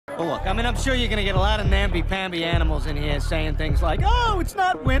Well, look, I mean, I'm sure you're gonna get a lot of namby-pamby animals in here saying things like, oh, it's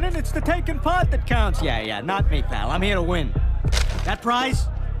not winning, it's the taking part that counts. Yeah, not me, pal. I'm here to win. That prize,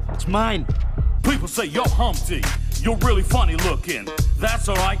 it's mine. People say you're Humpty, you're really funny looking. That's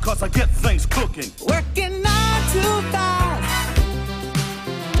alright, cause I get things cooking. Working 9 to 5.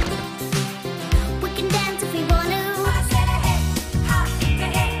 We can dance if we want to.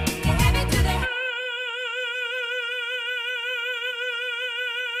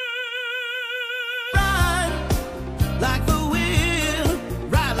 Ride like the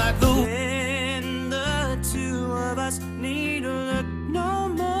wind, ride like the wind. The two of us need to look no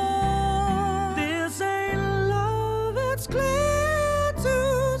more. This ain't love, it's clear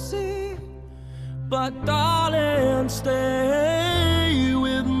to see. But darling, stay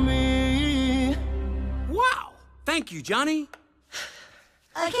with me. Wow! Thank you, Johnny.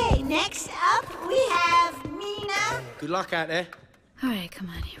 Okay, next up we have Mina. Good luck out there. All right, come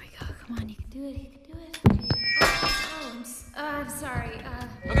on, here we go. Come on, you can do it, you can do it. I'm sorry.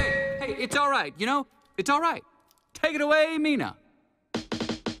 Okay, hey, it's all right, you know? It's all right. Take it away, Mina.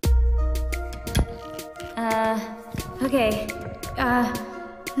 Okay.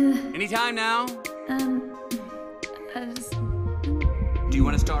 Anytime now? Do you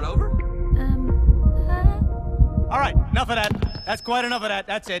want to start over? All right, enough of that. That's quite enough of that.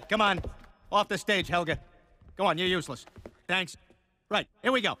 That's it. Come on. Off the stage, Helga. Go on, you're useless. Thanks. Right,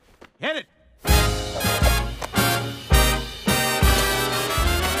 here we go. Hit it.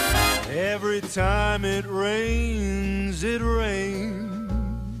 Every time it rains,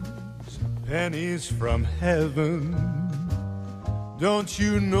 pennies from heaven. Don't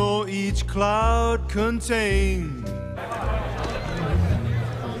you know each cloud contains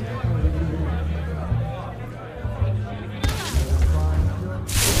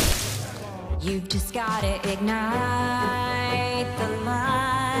You've just gotta ignite the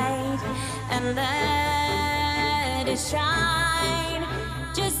light and let it shine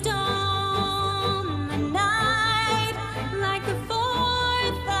just on the night like the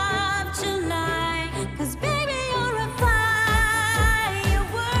 4th of July. 'Cause baby, you're a firework.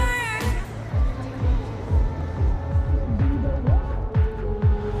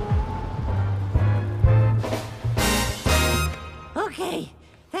 Okay,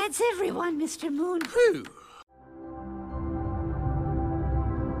 that's everyone, Mr. Moon. Whew.